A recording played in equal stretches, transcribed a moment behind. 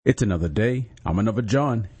It's another day. I'm another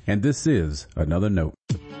John, and this is Another Note.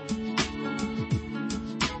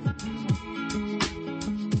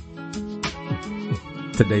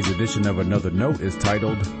 Today's edition of Another Note is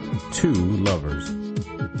titled, Two Lovers.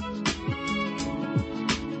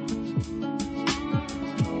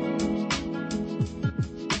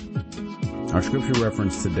 Our scripture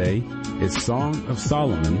reference today is Song of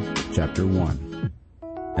Solomon, chapter 1.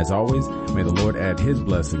 As always, may the Lord add His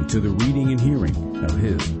blessing to the reading and hearing of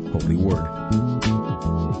His holy word.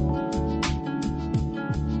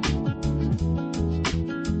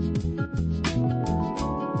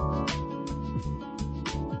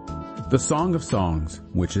 The Song of Songs,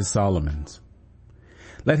 which is Solomon's.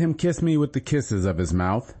 Let him kiss me with the kisses of his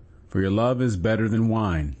mouth, for your love is better than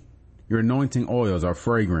wine. Your anointing oils are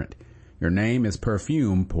fragrant. Your name is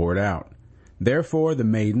perfume poured out. Therefore the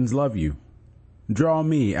maidens love you. Draw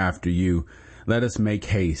me after you. Let us make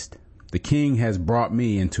haste. The king has brought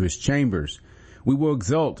me into his chambers. We will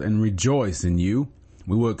exult and rejoice in you.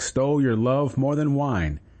 We will extol your love more than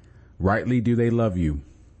wine. Rightly do they love you.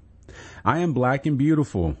 I am black and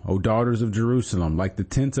beautiful, O daughters of Jerusalem, like the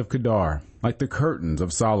tents of Kedar, like the curtains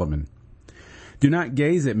of Solomon. Do not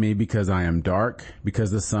gaze at me because I am dark,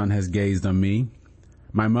 because the sun has gazed on me.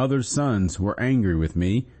 My mother's sons were angry with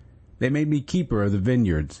me. They made me keeper of the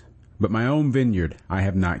vineyards, but my own vineyard I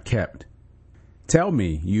have not kept. Tell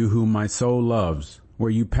me, you whom my soul loves, where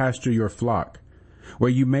you pasture your flock, where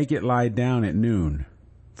you make it lie down at noon.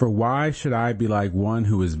 For why should I be like one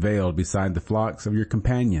who is veiled beside the flocks of your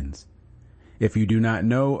companions? If you do not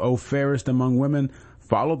know, O fairest among women,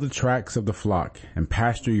 follow the tracks of the flock and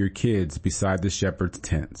pasture your kids beside the shepherd's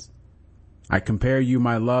tents. I compare you,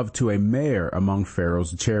 my love, to a mare among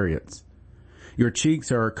Pharaoh's chariots. Your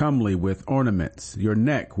cheeks are comely with ornaments, your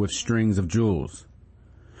neck with strings of jewels.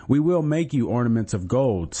 We will make you ornaments of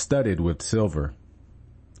gold studded with silver.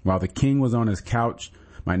 While the king was on his couch,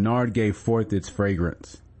 my nard gave forth its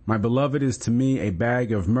fragrance. My beloved is to me a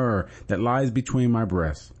bag of myrrh that lies between my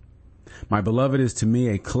breasts. My beloved is to me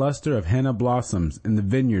a cluster of henna blossoms in the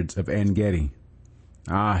vineyards of En-gedi.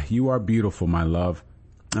 Ah, you are beautiful, my love.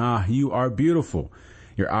 Ah, you are beautiful.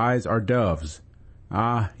 Your eyes are doves.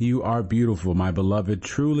 Ah, you are beautiful, my beloved,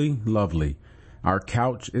 truly lovely. Our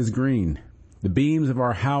couch is green. The beams of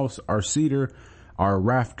our house are cedar. Our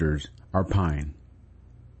rafters are pine.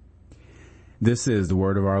 This is the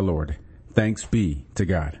word of our Lord. Thanks be to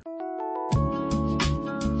God.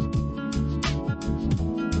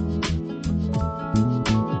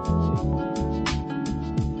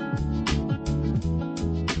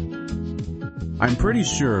 I'm pretty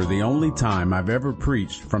sure the only time I've ever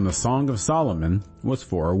preached from the Song of Solomon was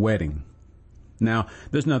for a wedding. Now,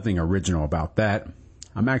 there's nothing original about that.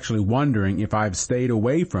 I'm actually wondering if I've stayed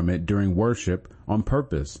away from it during worship on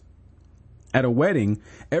purpose. At a wedding,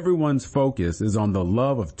 everyone's focus is on the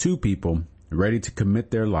love of two people ready to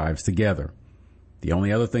commit their lives together. The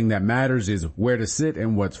only other thing that matters is where to sit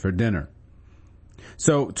and what's for dinner.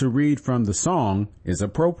 So to read from the song is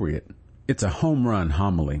appropriate. It's a home run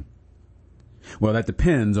homily. Well, that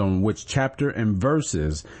depends on which chapter and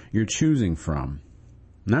verses you're choosing from.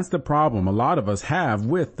 And that's the problem a lot of us have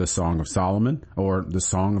with the Song of Solomon, or the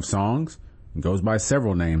Song of Songs. It goes by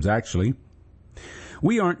several names, actually.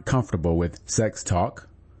 We aren't comfortable with sex talk.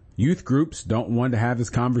 Youth groups don't want to have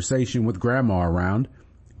this conversation with grandma around.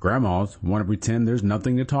 Grandmas want to pretend there's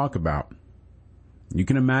nothing to talk about. You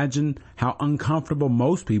can imagine how uncomfortable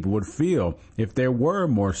most people would feel if there were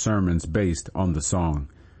more sermons based on the song.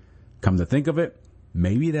 Come to think of it,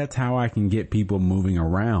 maybe that's how I can get people moving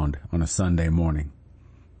around on a Sunday morning.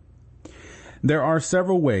 There are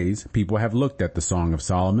several ways people have looked at the Song of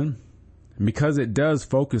Solomon. And because it does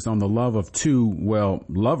focus on the love of two,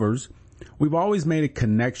 lovers, we've always made a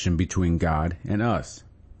connection between God and us.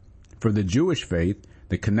 For the Jewish faith,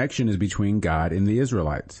 the connection is between God and the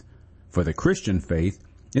Israelites. For the Christian faith,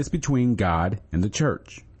 it's between God and the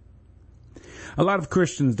church. A lot of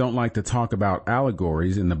Christians don't like to talk about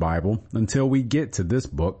allegories in the Bible until we get to this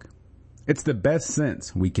book. It's the best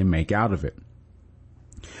sense we can make out of it.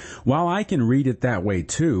 While I can read it that way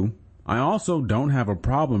too, I also don't have a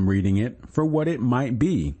problem reading it for what it might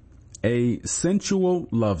be, a sensual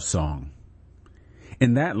love song.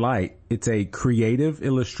 In that light, it's a creative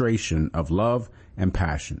illustration of love and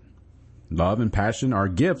passion. Love and passion are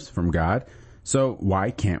gifts from God, so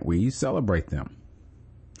why can't we celebrate them?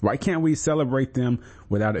 Why can't we celebrate them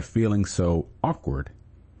without it feeling so awkward?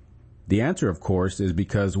 The answer, of course, is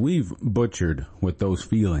because we've butchered what those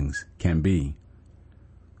feelings can be.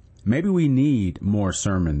 Maybe we need more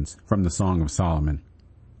sermons from the Song of Solomon.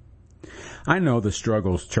 I know the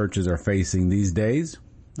struggles churches are facing these days.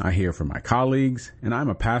 I hear from my colleagues, and I'm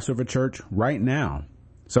a pastor of a church right now.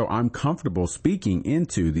 So I'm comfortable speaking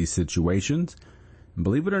into these situations.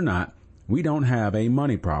 Believe it or not, we don't have a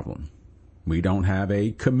money problem. We don't have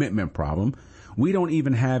a commitment problem. We don't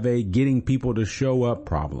even have a getting people to show up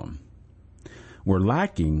problem. We're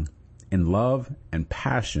lacking in love and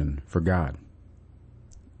passion for God.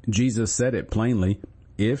 Jesus said it plainly,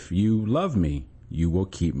 "If you love me, you will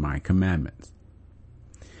keep my commandments."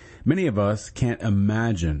 Many of us can't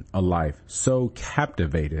imagine a life so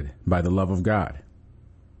captivated by the love of God.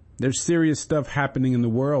 There's serious stuff happening in the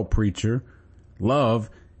world, preacher. Love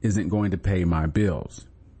isn't going to pay my bills.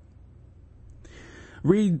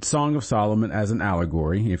 Read Song of Solomon as an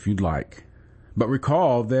allegory if you'd like. But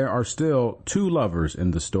recall there are still two lovers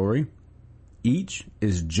in the story. Each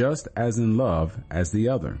is just as in love as the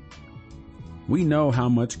other. We know how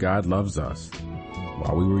much God loves us.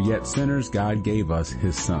 While we were yet sinners, God gave us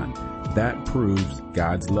his son. That proves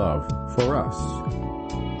God's love for us.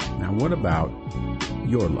 Now what about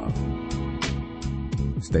your love?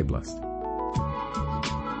 Stay blessed.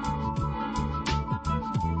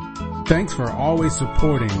 Thanks for always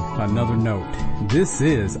supporting Another Note. This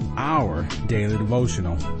is our daily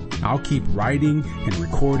devotional. I'll keep writing and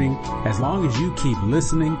recording as long as you keep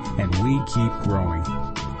listening and we keep growing.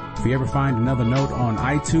 If you ever find Another Note on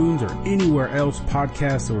iTunes or anywhere else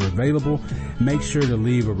podcasts are available, make sure to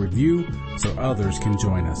leave a review so others can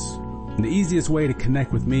join us. And the easiest way to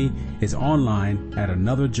connect with me is online at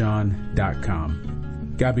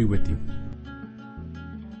anotherjohn.com. God be with you.